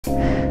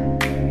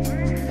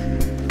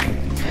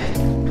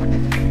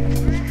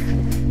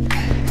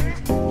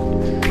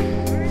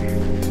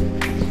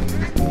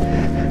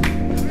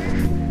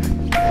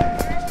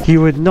You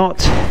would not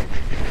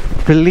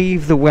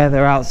believe the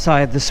weather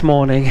outside this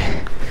morning.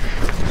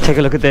 Take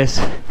a look at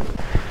this.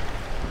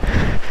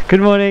 Good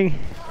morning.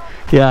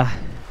 Yeah.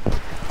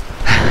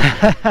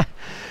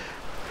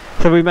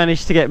 So we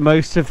managed to get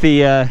most of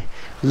the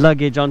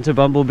luggage onto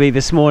Bumblebee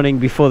this morning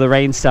before the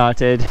rain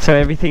started. So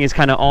everything is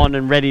kind of on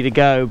and ready to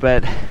go,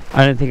 but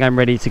I don't think I'm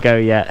ready to go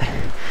yet.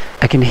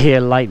 I can hear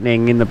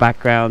lightning in the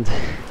background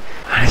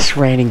and it's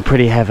raining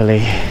pretty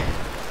heavily.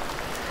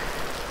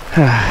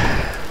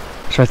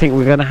 So I think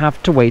we're gonna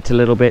have to wait a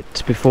little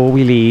bit before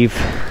we leave.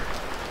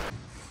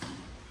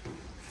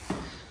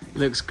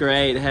 Looks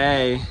great,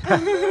 hey.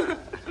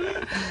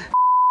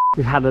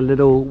 We've had a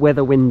little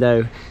weather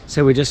window,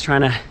 so we're just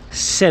trying to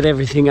set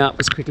everything up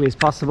as quickly as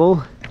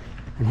possible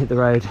and hit the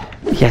road.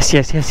 Yes,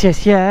 yes, yes,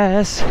 yes,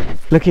 yes.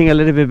 Looking a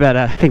little bit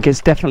better. I think it's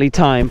definitely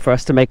time for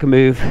us to make a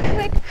move.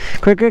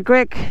 Quick, quick, quick,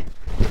 quick.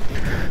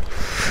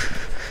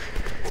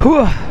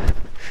 Hui.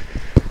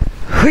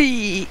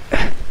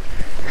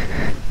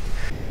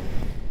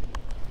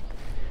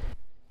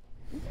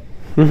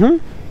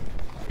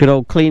 Good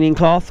old cleaning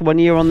cloth, 1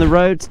 year on the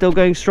road, still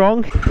going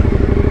strong.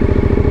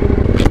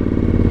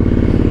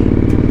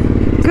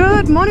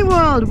 Good morning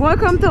world,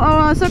 welcome to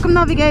our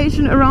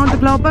circumnavigation around the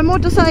globe by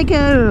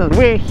motorcycle.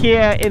 We're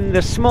here in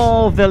the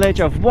small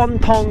village of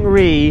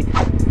Wontong-Ri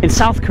in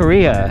South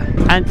Korea,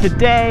 and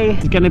today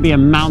is going to be a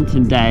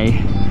mountain day.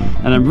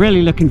 And I'm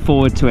really looking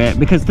forward to it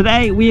because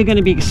today we are going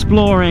to be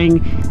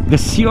exploring the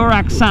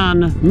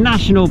Seoraksan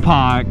National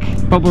Park,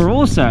 but we're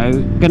also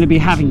going to be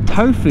having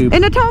tofu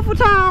in the tofu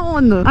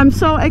town. I'm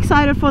so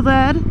excited for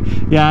that.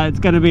 Yeah, it's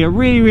going to be a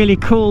really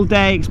cool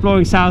day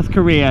exploring South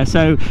Korea.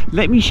 So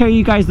let me show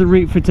you guys the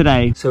route for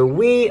today. So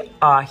we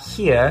are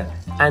here,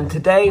 and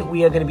today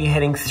we are going to be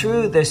heading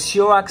through the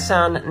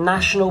Seoraksan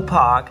National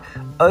Park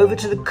over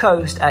to the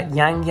coast at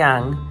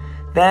Yangyang.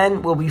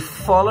 Then we'll be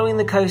following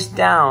the coast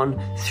down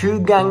through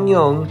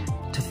Gangneung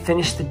to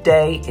finish the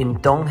day in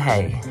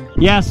Donghae.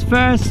 Yes,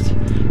 first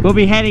we'll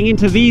be heading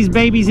into these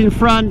babies in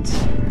front.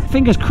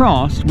 Fingers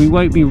crossed we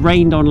won't be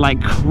rained on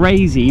like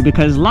crazy,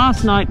 because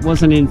last night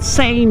was an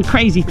insane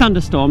crazy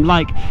thunderstorm,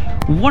 like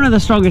one of the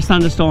strongest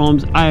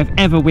thunderstorms I have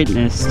ever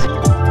witnessed.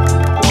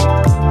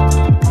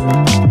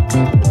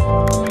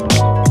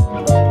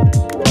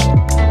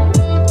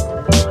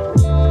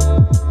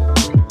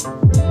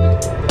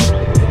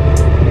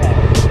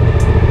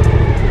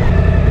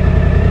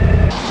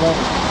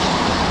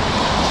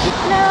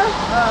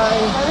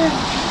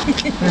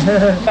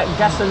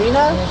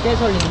 Gasolina?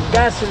 Gasoline.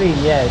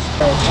 Gasoline, yes.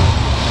 Okay.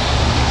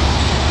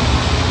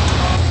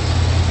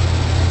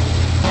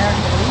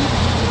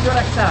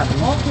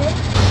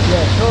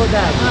 Yeah,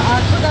 Chodang.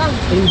 Chodang.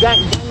 In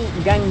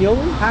Gangneung?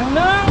 Gangneung.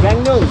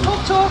 Gangneung.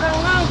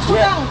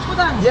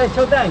 Chodang. Yeah,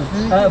 Chodang.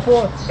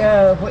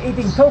 For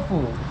eating tofu.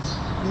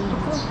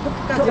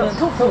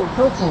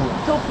 Tofu.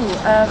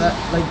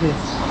 Like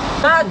this.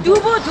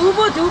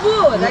 두부.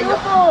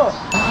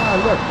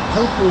 Look,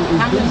 tofu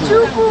is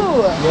두부.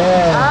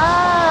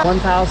 Yeah.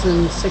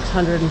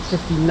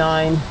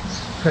 1,659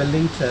 per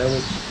litre,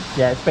 which,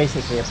 yeah, it's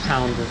basically a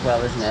pound as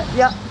well, isn't it?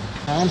 Yep.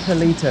 Pound per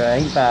litre,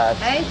 ain't bad.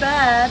 Ain't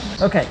bad.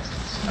 Okay.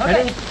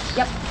 Ready?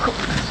 Yep.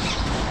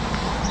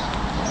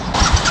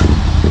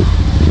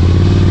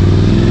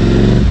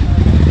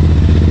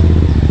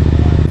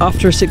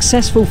 After a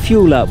successful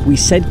fuel up, we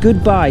said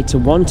goodbye to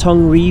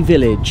Wontong-Ri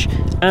village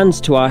and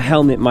to our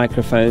helmet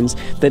microphones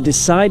that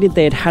decided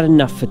they had had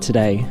enough for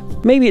today.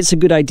 Maybe it's a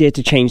good idea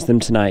to change them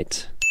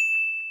tonight.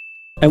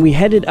 And we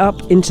headed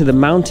up into the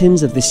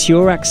mountains of the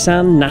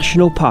Seoraksan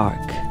National Park.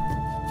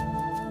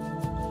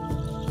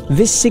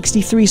 This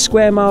 63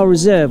 square mile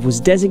reserve was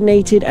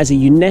designated as a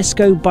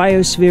UNESCO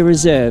Biosphere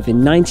Reserve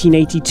in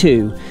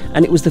 1982,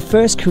 and it was the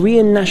first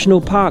Korean national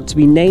park to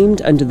be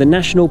named under the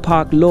National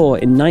Park Law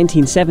in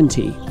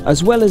 1970.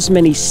 As well as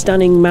many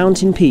stunning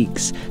mountain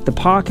peaks, the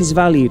park is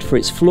valued for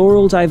its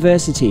floral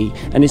diversity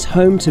and is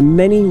home to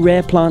many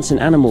rare plants and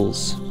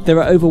animals.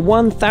 There are over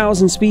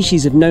 1,000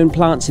 species of known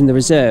plants in the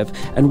reserve,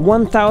 and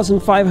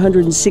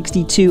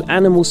 1,562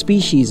 animal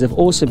species have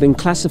also been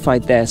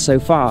classified there so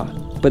far.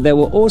 But there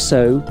were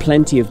also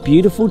plenty of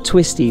beautiful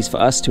twisties for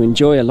us to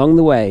enjoy along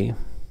the way.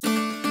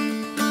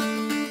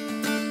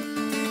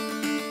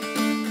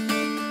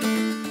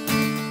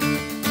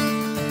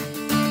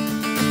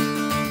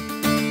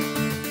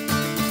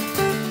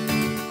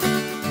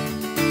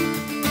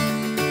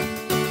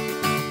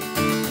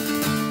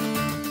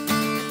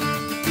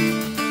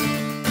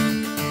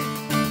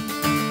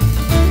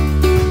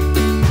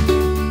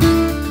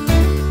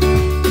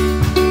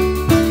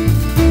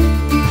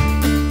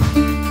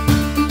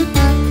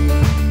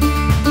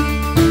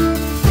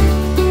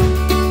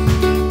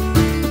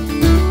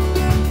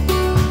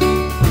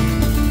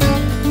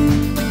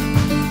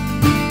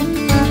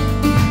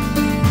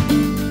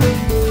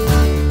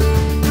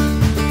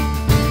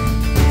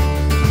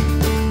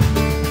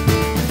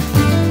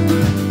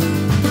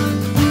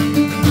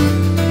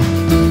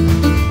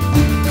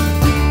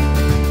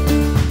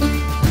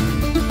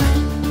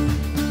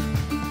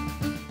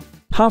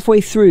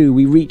 Halfway through,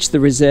 we reached the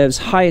reserve's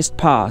highest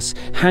pass,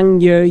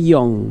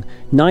 Hangyeong,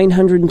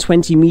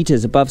 920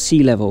 meters above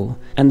sea level,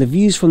 and the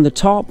views from the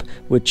top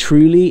were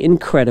truly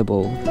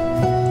incredible.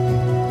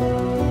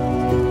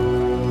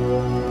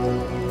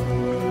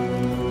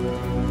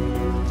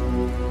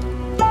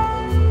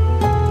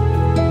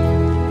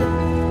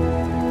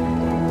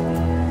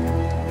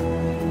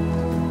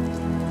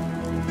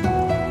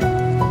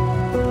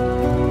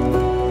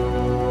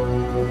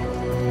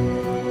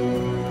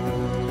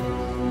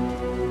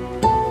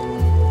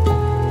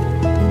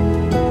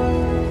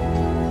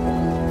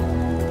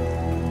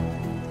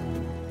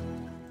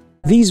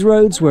 These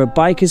roads were a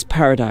biker's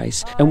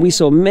paradise, and we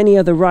saw many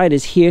other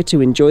riders here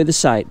to enjoy the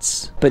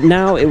sights. But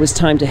now it was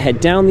time to head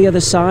down the other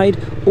side,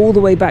 all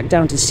the way back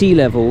down to sea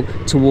level,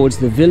 towards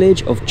the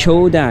village of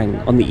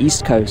Chodang on the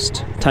east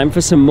coast. Time for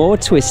some more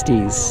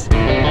twisties.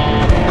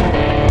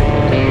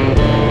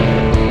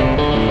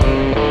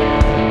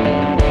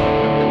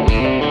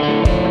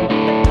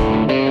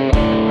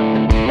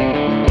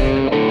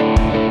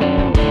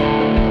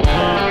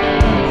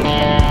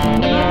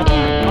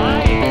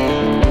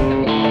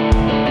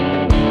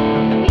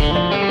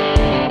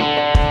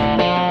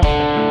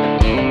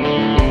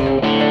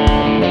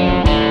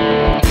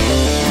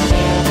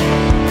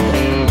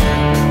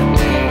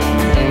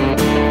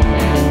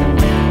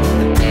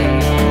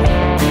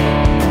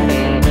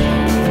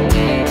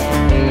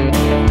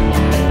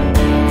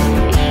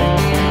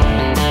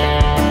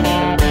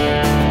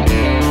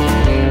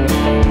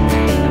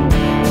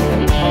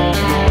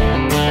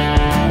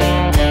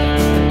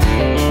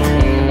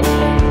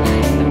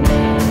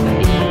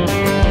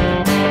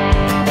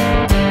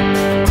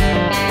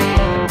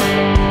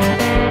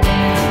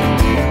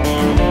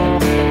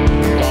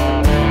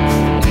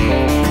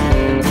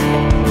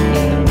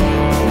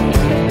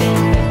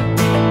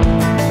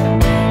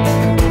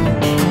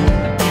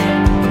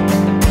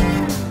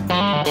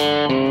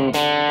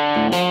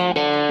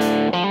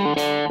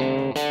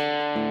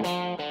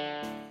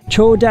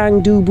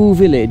 Chodang Dubu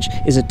village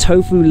is a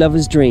tofu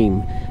lover's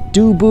dream.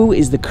 Dubu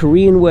is the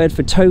Korean word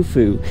for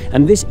tofu,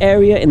 and this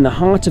area in the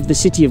heart of the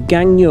city of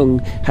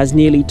Gangneung has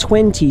nearly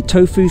 20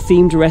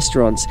 tofu-themed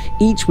restaurants,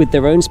 each with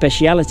their own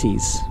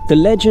specialities. The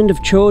legend of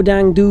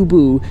Chodang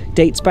Dubu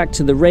dates back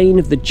to the reign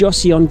of the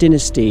Joseon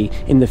dynasty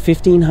in the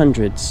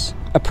 1500s.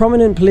 A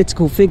prominent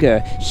political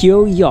figure,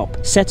 Hyo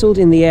Yop, settled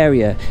in the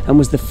area and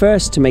was the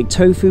first to make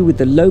tofu with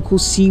the local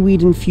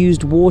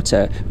seaweed-infused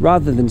water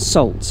rather than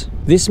salt.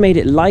 This made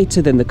it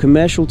lighter than the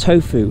commercial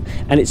tofu,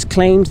 and it's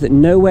claimed that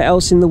nowhere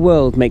else in the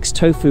world makes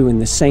tofu in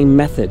the same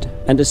method.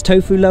 And as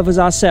tofu lovers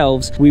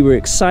ourselves, we were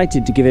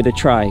excited to give it a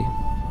try.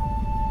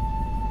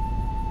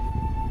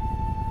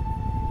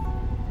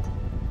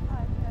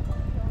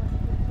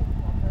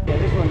 Yeah,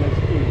 this one looks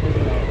cute,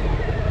 doesn't it?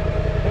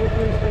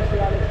 Tofu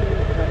speciality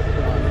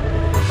restaurant.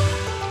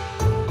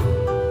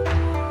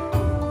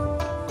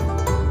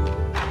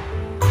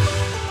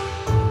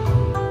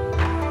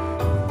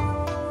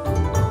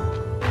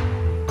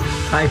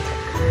 Hi.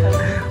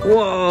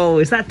 Whoa,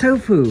 is that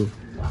tofu?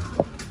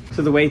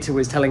 So the waiter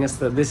was telling us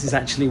that this is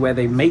actually where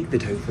they make the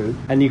tofu,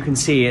 and you can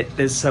see it,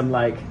 there's some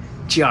like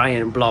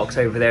giant blocks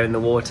over there in the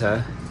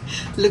water.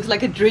 Looks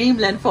like a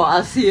dreamland for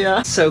us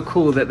here. So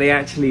cool that they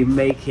actually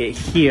make it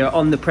here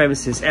on the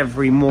premises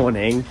every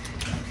morning.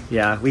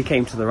 Yeah, we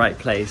came to the right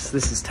place.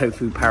 This is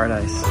tofu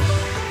paradise.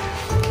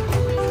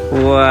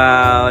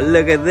 Wow,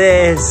 look at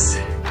this.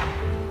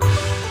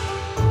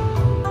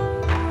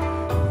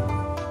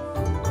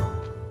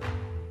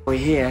 We're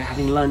here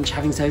having lunch,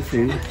 having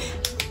tofu.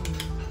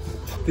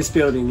 This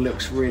building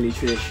looks really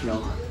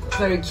traditional.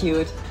 Very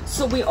cute.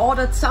 So we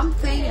ordered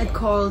something, it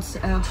calls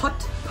a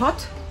hot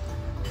pot.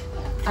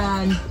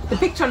 And the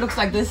picture looks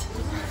like this.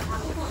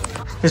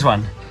 This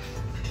one.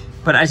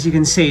 But as you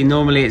can see,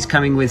 normally it's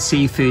coming with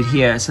seafood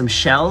here, some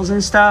shells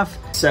and stuff.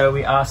 So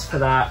we asked for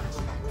that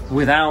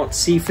without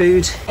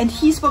seafood. And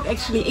he spoke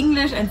actually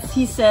English and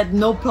he said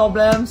no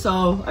problem,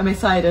 so I'm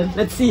excited.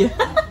 Let's see.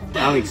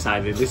 I'm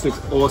excited, this looks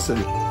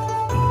awesome.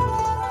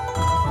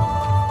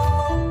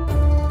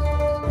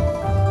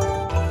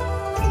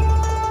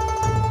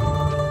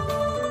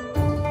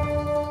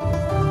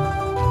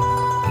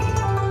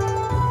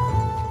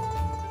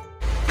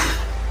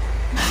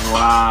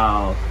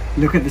 Wow,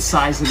 look at the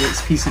size of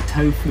this piece of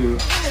tofu.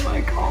 Oh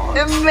my god.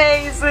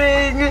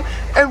 Amazing.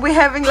 And we're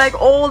having like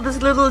all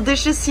these little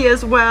dishes here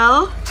as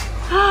well.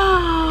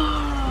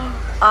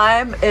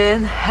 I'm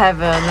in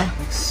heaven. It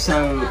looks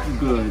so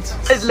good.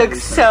 It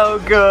looks so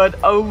good.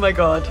 Oh my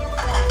god.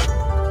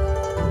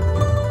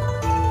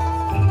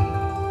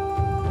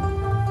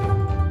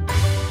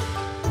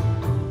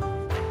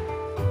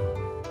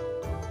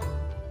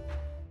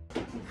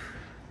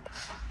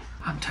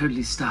 I'm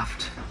totally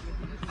stuffed.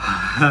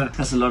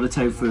 That's a lot of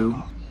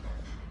tofu.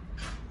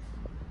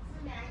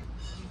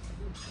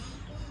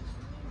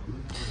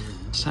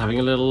 Just having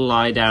a little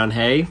lie down,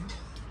 hey?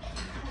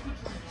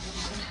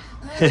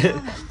 I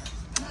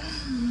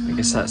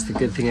guess that's the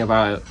good thing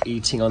about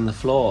eating on the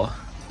floor.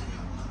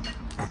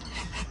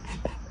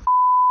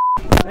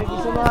 Thank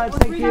you so much. much.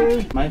 Thank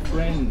you. My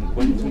friend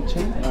want to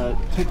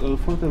take a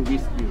photo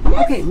with you.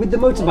 Okay, with the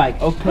motorbike.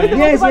 Okay.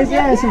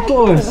 Yes, of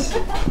course.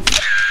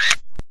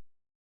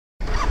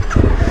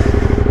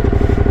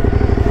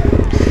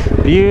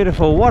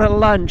 Beautiful. What a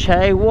lunch,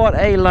 hey? What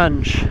a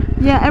lunch.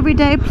 Yeah, every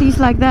day, please,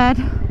 like that.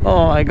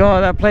 Oh my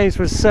god, that place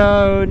was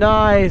so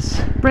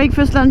nice.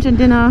 Breakfast, lunch and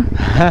dinner.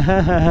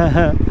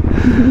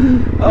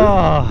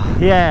 Oh,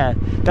 yeah.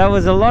 That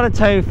was a lot of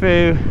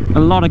tofu, a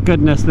lot of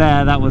goodness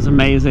there. That was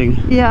amazing.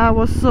 Yeah, it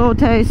was so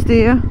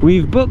tasty.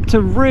 We've booked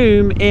a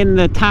room in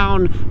the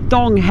town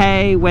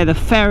Donghae, where the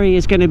ferry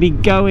is going to be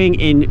going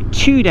in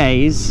 2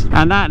 days,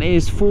 and that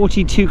is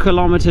 42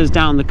 kilometers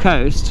down the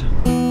coast.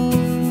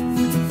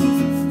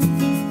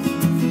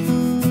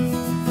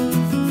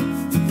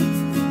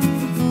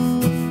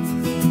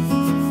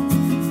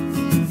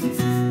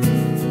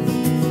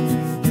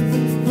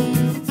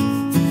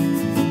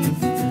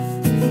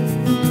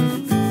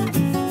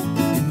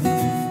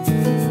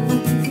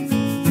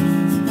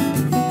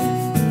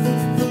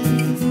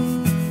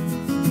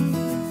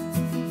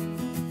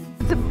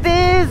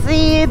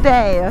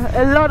 Day.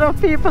 A lot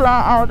of people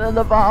are out and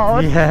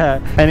about. Yeah.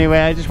 Anyway,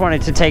 I just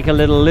wanted to take a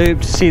little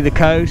loop to see the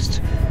coast,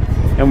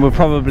 and we'll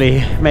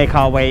probably make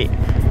our way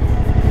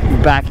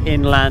back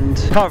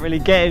inland. Can't really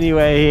get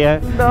anywhere here.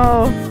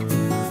 No.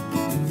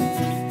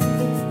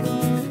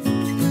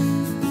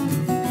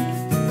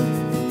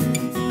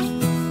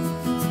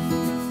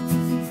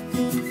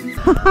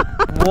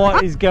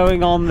 What is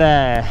going on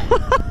there?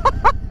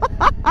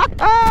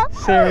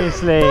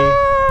 Seriously.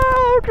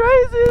 How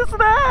crazy is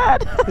that?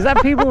 Is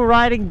that people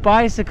riding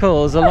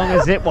bicycles along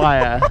a zip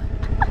wire?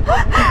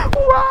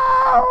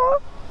 Wow!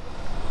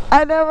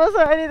 I never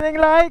saw anything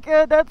like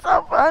it. That's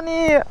so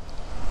funny.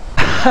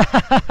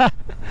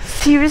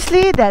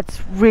 Seriously, that's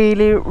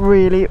really,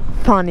 really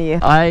funny.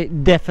 I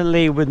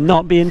definitely would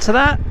not be into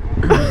that.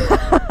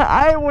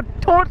 I would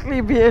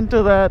totally be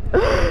into that.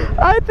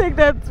 I think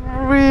that's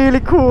really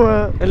cool.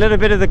 A little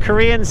bit of the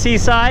Korean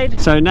seaside.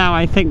 So now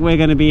I think we're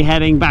going to be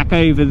heading back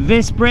over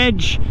this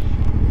bridge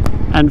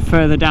and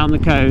further down the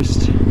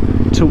coast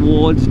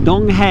towards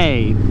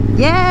Donghae.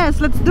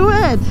 Yes, let's do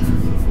it.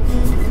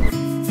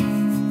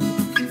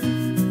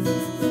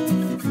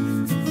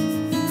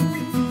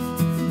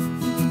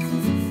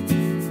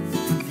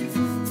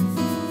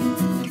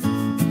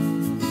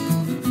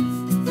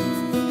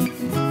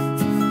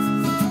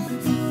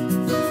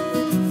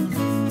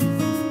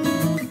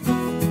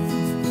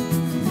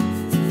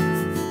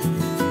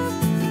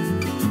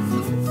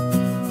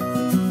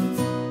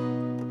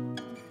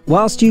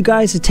 Whilst you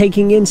guys are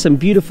taking in some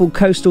beautiful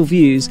coastal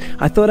views,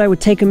 I thought I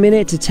would take a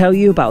minute to tell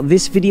you about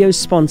this video's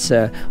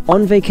sponsor,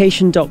 On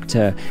Vacation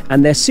Doctor,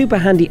 and their super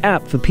handy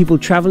app for people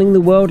traveling the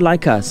world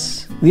like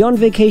us. The On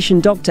Vacation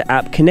Doctor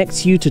app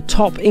connects you to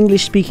top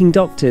English-speaking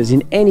doctors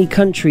in any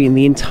country in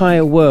the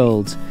entire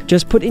world.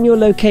 Just put in your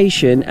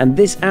location and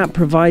this app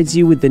provides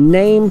you with the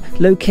name,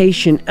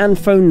 location and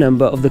phone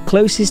number of the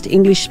closest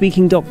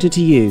English-speaking doctor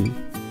to you.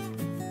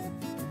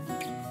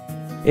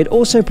 It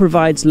also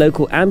provides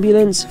local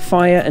ambulance,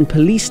 fire and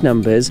police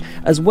numbers,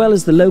 as well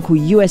as the local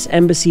US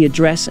Embassy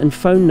address and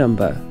phone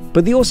number.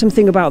 But the awesome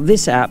thing about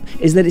this app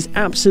is that it's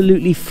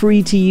absolutely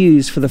free to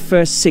use for the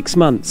first 6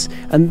 months,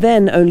 and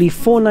then only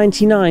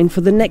 $4.99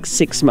 for the next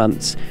 6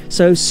 months.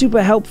 So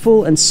super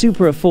helpful and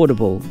super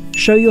affordable.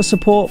 Show your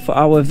support for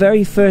our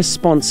very first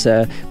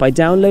sponsor by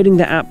downloading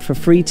the app for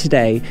free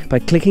today by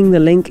clicking the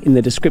link in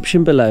the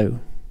description below.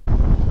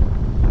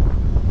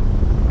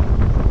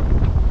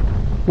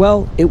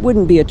 Well, it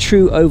wouldn't be a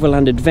true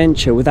overland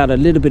adventure without a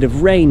little bit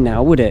of rain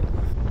now, would it?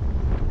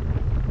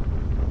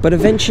 But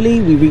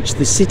eventually we reached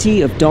the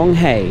city of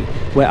Donghae,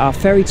 where our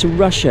ferry to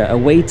Russia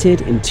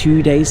awaited in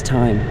 2 days'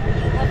 time. You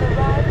have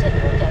arrived at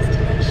your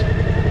destination.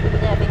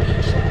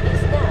 Navigation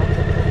is now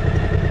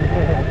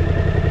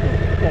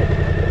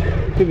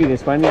complete. Could be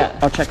this one, yeah.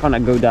 I'll check on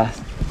Agoda.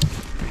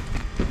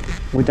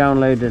 We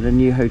downloaded a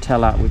new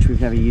hotel app which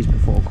we've never used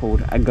before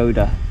called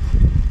Agoda.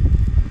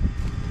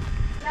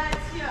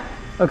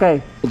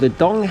 Okay, the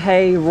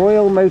Donghae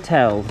Royal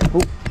Motel.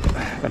 Oh,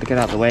 gotta get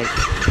out of the way.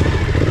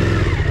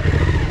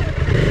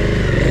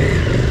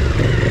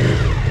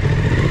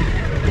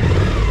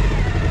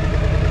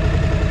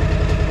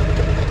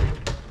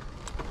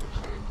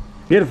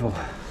 Beautiful.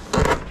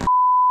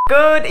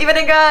 Good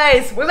evening,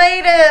 guys. We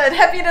made it.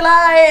 Happy and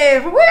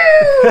alive. Woo!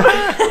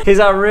 Here's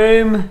our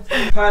room.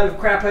 Pile of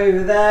crap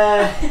over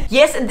there.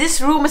 Yes, and this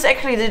room is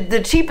actually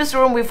the cheapest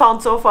room we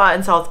found so far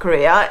in South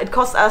Korea. It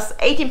cost us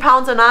 18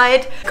 pounds a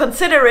night.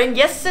 Considering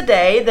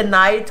yesterday the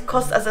night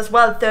cost us as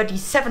well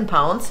 37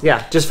 pounds.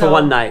 Yeah, just for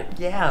one night.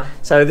 Yeah.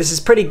 So this is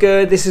pretty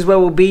good. This is where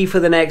we'll be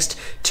for the next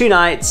 2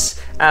 nights.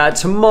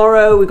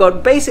 Tomorrow we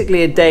got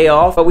basically a day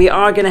off, but we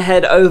are going to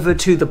head over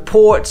to the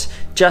port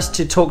just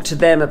to talk to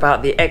them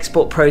about the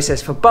export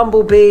process for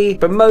Bumblebee.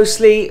 But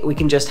mostly we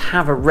can just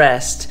have a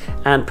rest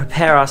and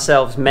prepare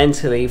ourselves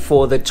mentally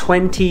for the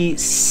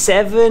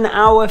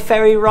 27-hour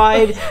ferry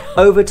ride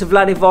over to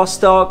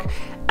Vladivostok.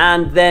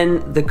 and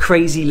then the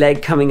crazy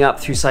leg coming up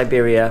through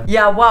Siberia.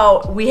 Yeah,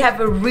 wow, we have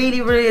a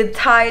really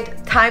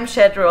tight time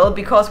schedule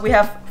because we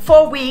have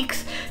 4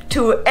 weeks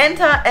to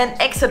enter and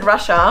exit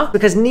Russia.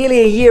 Because nearly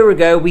a year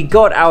ago we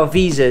got our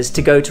visas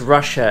to go to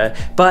Russia,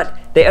 but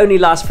they only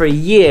last for a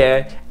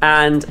year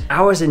and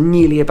ours are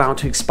nearly about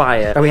to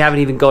expire. And we haven't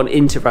even gone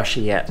into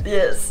Russia yet.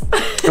 Yes.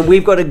 And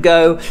we've got to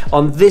go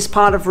on this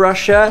part of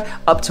Russia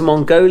up to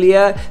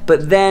Mongolia,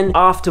 but then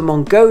after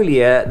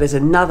Mongolia there's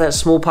another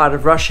small part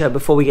of Russia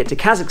before we get to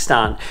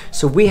Kazakhstan.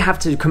 So we have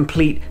to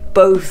complete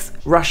both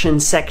Russian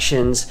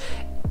sections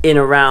in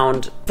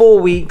around 4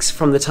 weeks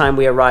from the time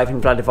we arrive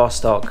in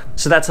Vladivostok.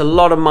 So that's a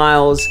lot of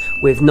miles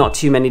with not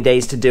too many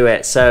days to do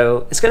it.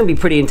 So it's going to be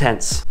pretty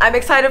intense. I'm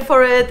excited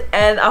for it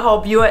and I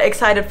hope you are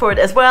excited for it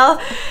as well.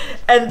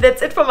 And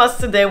that's it from us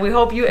today. We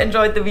hope you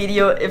enjoyed the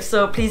video. If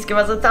so, please give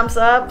us a thumbs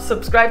up,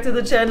 subscribe to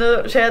the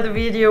channel, share the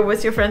video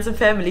with your friends and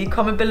family,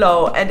 comment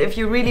below. And if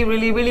you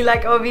really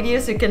like our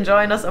videos, you can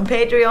join us on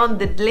Patreon.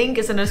 The link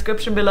is in the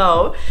description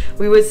below.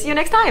 We will see you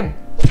next time.